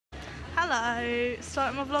Hello,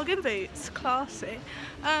 starting my vlog in boots, classy.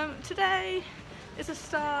 Today is the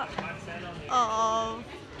start of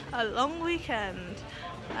a long weekend.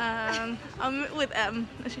 I'm with Em,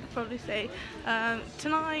 as you can probably see.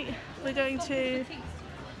 Tonight we're going to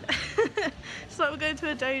we're going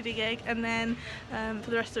to a Dodie gig, and then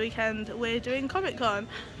for the rest of the weekend we're doing Comic Con.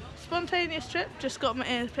 Spontaneous trip, just got my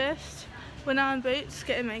ears pierced. We're now in boots,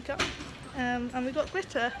 getting makeup, and we got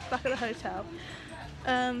glitter back at the hotel.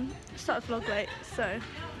 Started vlog late, so,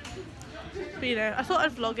 but you know, I thought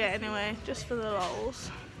I'd vlog it anyway, just for the lols.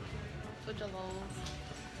 For the lols.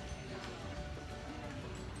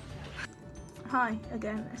 Hi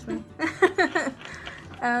again, it's me.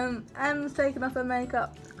 Em's taking off her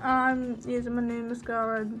makeup. I'm using my new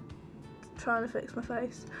mascara and trying to fix my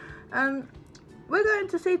face. We're going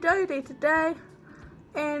to see Dodie today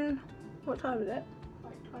in, what time is it?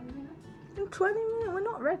 Like 20 minutes? In 20 minutes? We're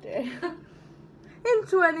not ready. In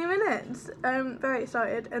 20 minutes. Very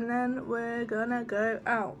excited, and then we're gonna go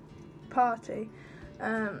out, party.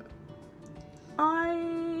 I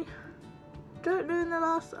don't know in the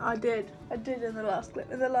last, I did in the last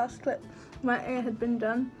clip. In the last clip my ear had been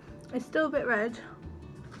done. It's still a bit red,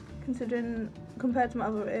 considering, compared to my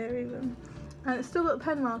other ear even, and it's still got the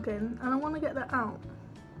pen mark in, and I want to get that out,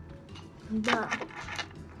 but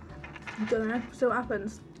I don't know, see what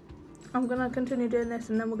happens. I'm gonna continue doing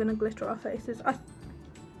this, and then we're gonna glitter our faces. I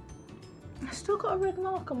still got a red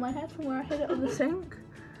mark on my head from where I hit it on the sink.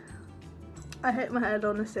 I hit my head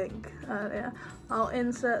on the sink earlier. I'll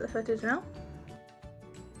insert the footage now.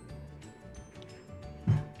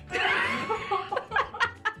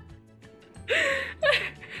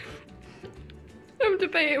 I'm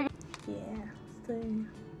debating. Yeah, see.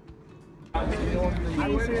 You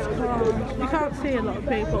can't see a lot of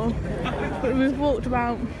people, but we've walked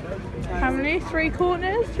about, how many? 3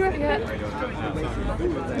 corners, do you reckon? Yeah.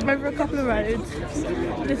 Over a couple of roads.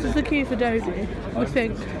 This is the queue for Dodie, we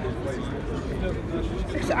think.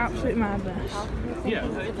 It's absolute madness. Yeah,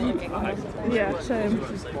 so.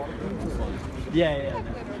 Yeah.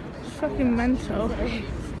 It's fucking mental.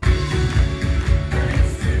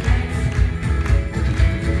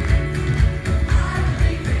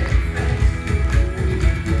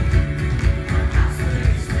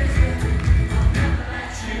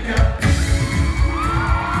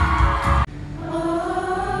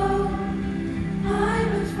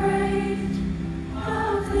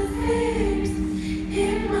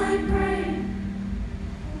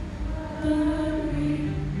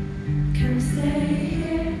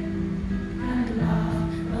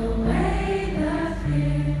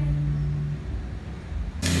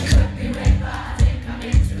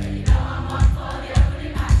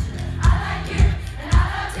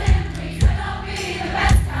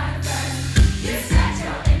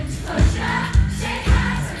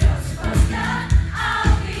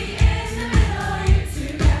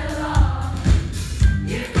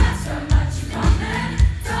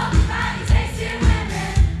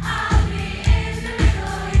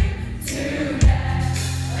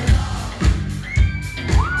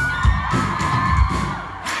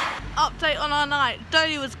 Update on our night.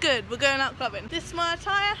 Dodie was good. We're going out clubbing. This is my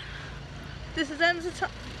attire. This is Em's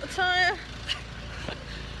attire.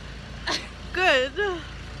 Good.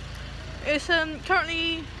 It's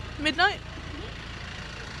currently midnight.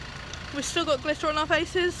 We've still got glitter on our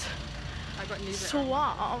faces. I got new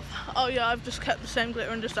Suave. Oh yeah, I've just kept the same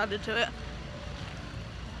glitter and just added to it.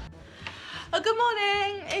 Good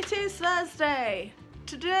morning. It is Thursday.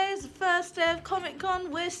 Today is the first day of Comic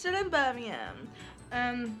Con. We're still in Birmingham.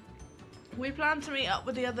 We plan to meet up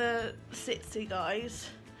with the other Sitsy guys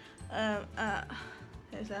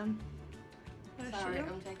here's them. Sorry,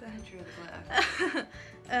 I'm taking a picture of the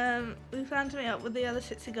glitter. We plan to meet up with the other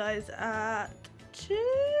Sitsy guys at 2,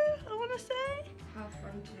 I want to say?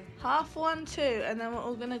 1:30, 2, and then we're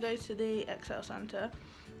all going to go to the XL Centre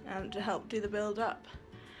to help do the build up.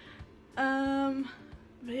 But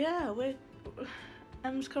yeah,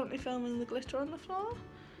 Em's currently filming the glitter on the floor.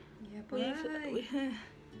 Yeah, boy.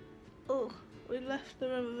 We left the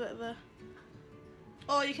room a bit of a...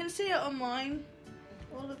 Oh, you can see it on mine.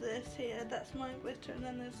 All of this here, that's my glitter, and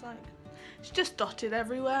then there's like... It's just dotted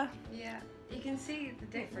everywhere. Yeah, you can see the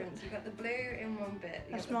difference. You've got the blue in one bit,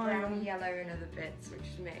 you've That's got the brown mine. and yellow in other bits, which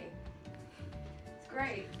is me. It's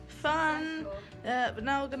great. Fun. But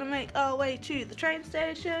now we're going to make our way to the train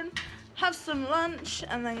station, have some lunch,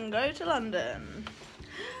 and then go to London.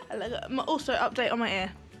 Also, update on my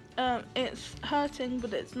ear. It's hurting,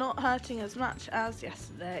 but it's not hurting as much as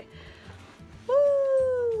yesterday.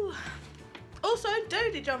 Woo! Also,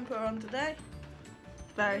 Dodie jumper on today.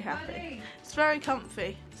 Very happy. It's very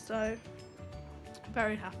comfy, so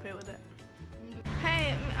very happy with it.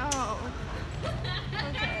 Hey, oh.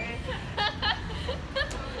 Okay.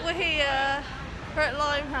 We're here. We're at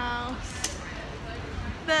Limehouse.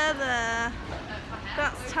 They're there.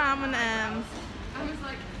 That's Tam and Em.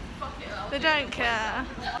 They don't care.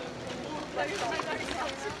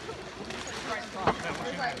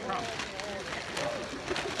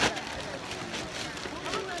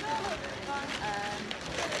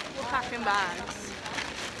 We're packing bags.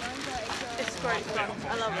 It's great fun.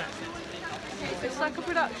 I love it. It's like a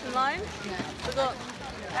production line. We've got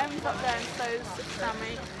Em's up there and so's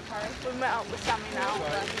Sammy. We've met up with Sammy now.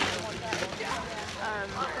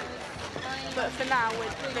 But for now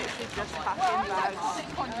we're literally just packing bags.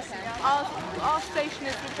 Our station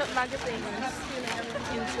is we put magazines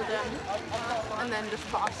into them and then just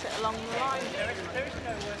pass it along the line.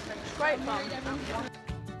 It's great fun.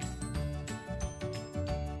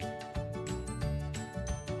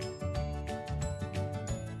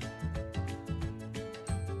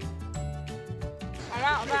 I'm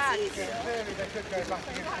out of bags. Clearly they could go back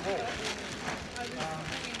against the wall.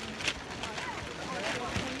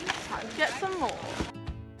 Get some more.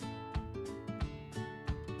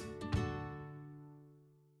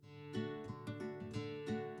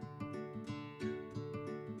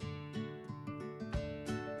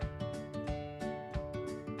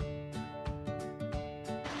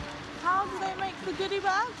 How do they make the goodie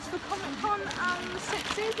bags for Comic-Con and the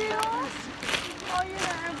Sixty, do you ask? Oh, you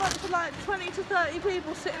know, a bunch of like 20 to 30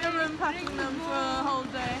 people sitting in a room packing them for a whole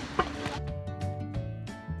day.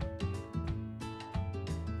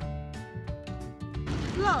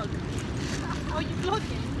 Vlog. Oh, you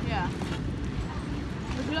vlogging? Yeah.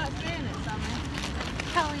 Would you like to be in it, Sammy?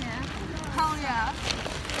 Hell yeah. Hell yeah.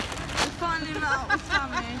 We finally met up with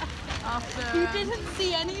Sammy after... You didn't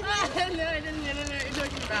see anything? No, I didn't know what you're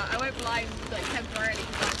talking about. I went blind like temporarily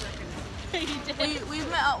for 5 seconds. You did. We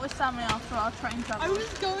met up with Sammy after our train travel. I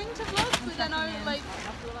was going to vlog, but then I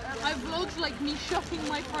vlogged like me shutting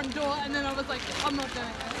my front door, and then I was like, I'm not doing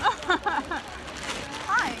it.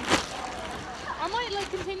 Hi. I might like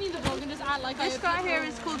continue the vlog and just act like This guy here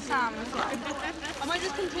is called Sam as well. I might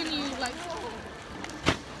just continue like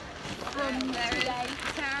from today.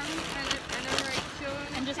 Sam and Rachel.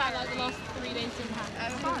 And just act like the last 3 days didn't happen.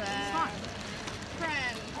 It's fine, it's fine.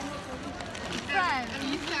 Friends. Friends.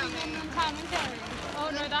 You Sammy. Tam and Terry. Oh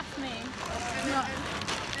no, that's me. No.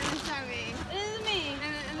 And Sammy. It's me.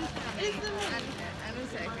 And Sammy. It's the me. And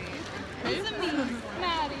Sophie. It's the me.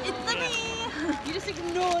 Maddie. It's the me. You just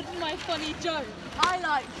ignored my funny joke. I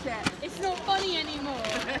liked it. It's not funny anymore.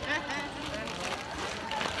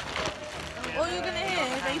 All you're going to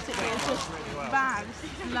hear basically is just bags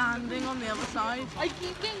landing on the other side. I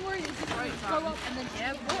keep getting worried it's just Great go fun. up and then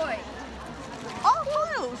yeah boy. Our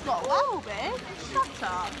pile's got wow big. Shut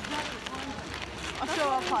up. I'll show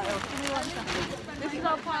our pile. Give me 1 second. This is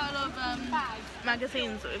our pile of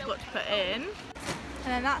magazines that we've got to put in.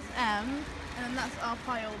 And then that's M. And then that's our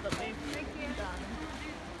pile that we've done.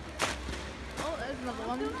 Oh, there's another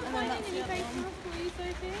one. And then that's the other one.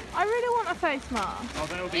 I really want a face mask. Oh,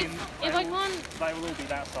 they'll be in. If I can't, They will all be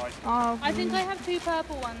that side. Oh, I think I have 2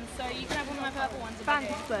 purple ones, so you can have one of my purple ones.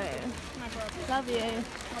 thanks, Boo. No problem. Love you.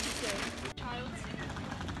 I'll be soon. Child.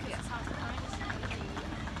 Yes, half the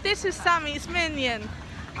price. This is Sammy's minion.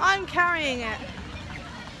 I'm carrying it.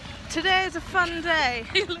 Today is a fun day.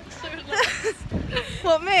 You look so lost.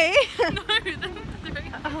 What, me? No, they're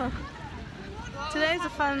three. Oh. Today's a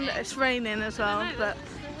fun day. It's raining as well, but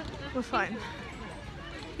we're fine.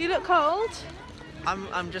 You look cold.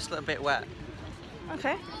 I'm just a bit wet.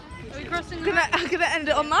 Okay. Are we crossing I'm gonna end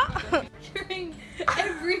it on that. during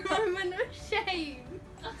every moment of shame?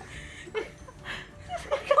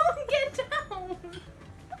 I can't get down.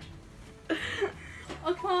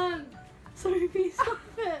 I can't. Sophie, stop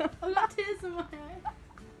it. I've got tears in my eye.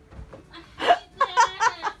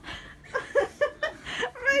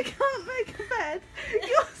 Make a bed.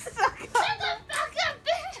 You're stuck up. Shut the fuck up,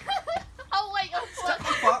 bitch! Oh wait, I'm stuck.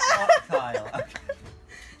 Fuck off, Kyle.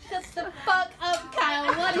 Shut the fuck up, Kyle.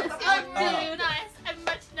 What is I'm really nice. I'm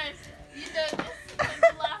much nicer. You know this than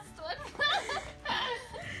the last one.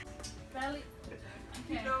 Barely.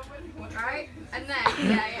 Okay. Alright, and then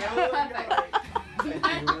perfect.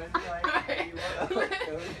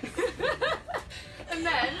 And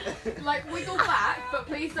then, like, wiggle back, but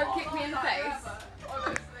please don't kick me in the face.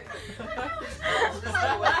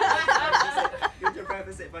 You have to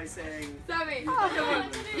preface it by saying, Sammy, come on.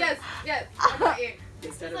 Yes, I got you.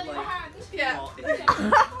 instead of like, Yeah. not-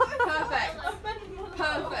 Perfect.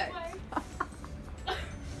 Perfect.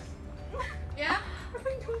 Yeah? I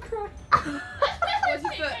think I'm crying. What's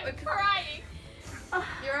your foot? We're crying.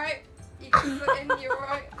 You alright? You got your foot in, you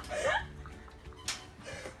alright?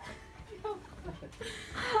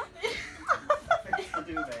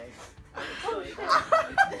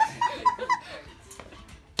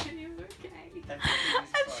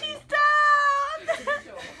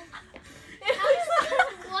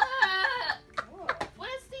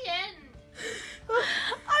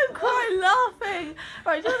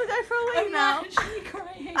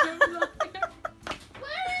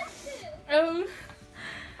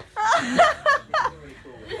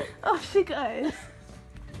 pretty, guys.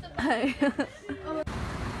 Hey.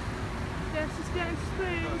 Yes, it's getting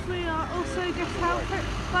spoons. We are also getting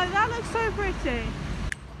outfit. Like, that looks so pretty.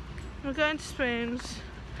 We're going to Spoons.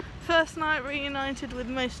 First night reunited with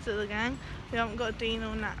most of the gang. We haven't got Dean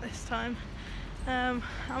or Nat this time. And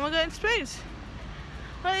we're going to Spoons.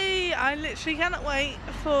 I literally cannot wait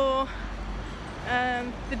for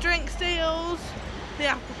the drinks deals, the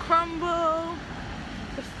apple crumble,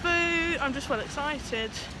 the food. I'm just well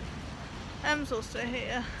excited. Em's also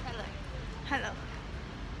here. Hello. Hello.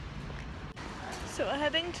 So we're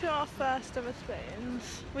heading to our first ever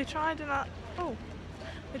Spoons. We tried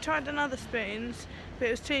another Spoons, but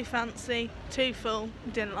it was too fancy, too full.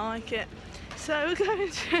 Didn't like it. So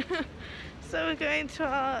we're going to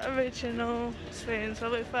our original Spoons where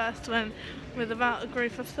we first went with about a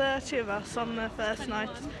group of 30 of us on the first 21.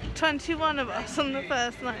 night. 21 of us on the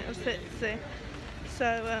first night of Fitzy.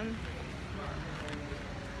 So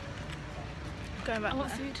going back I want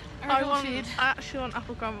there. food. I actually want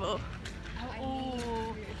apple crumble.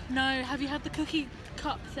 Oh no! Have you had the cookie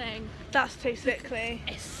cup thing? That's too sickly.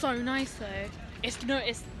 It's so nice though. It's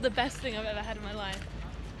the best thing I've ever had in my life.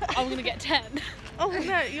 I'm gonna get 10. Oh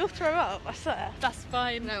no, you'll throw up, I swear. That's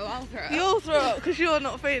fine. No, I'll throw it. You'll throw up because you're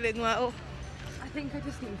not feeling well. I think I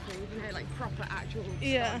just need food, you know, like proper actual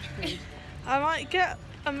Yeah. starch food. I might get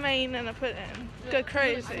a main and a pudding. Go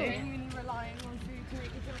crazy. Genuinely relying on food to make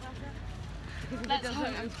you feel better. Because if Let's it doesn't,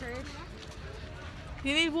 hope. I'm screwed.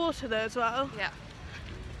 You need water though as well. Yeah.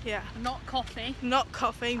 Yeah. Not coffee. Not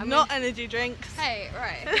coffee, I not mean- energy drinks. Hey,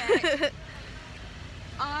 right, okay.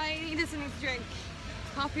 I needed something to drink.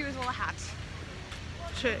 Coffee was all I had.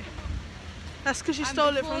 True. That's because you And stole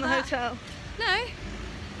it before from the that- hotel. No,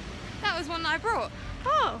 that was one that I brought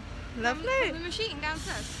Oh, from lovely. the machine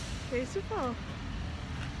downstairs. Beautiful.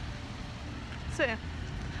 So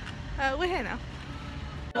yeah, we're here now.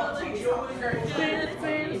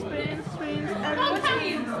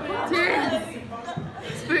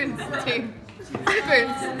 Spoons, two.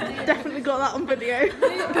 Spoons. Definitely got that on video.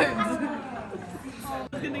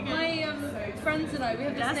 My friends and I, we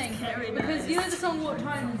have this thing because you know the song "What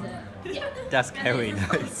Time Is It?" That's very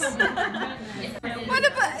nice. What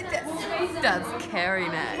about That's Carrie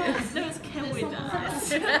now. It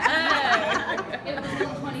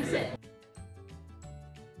was 26.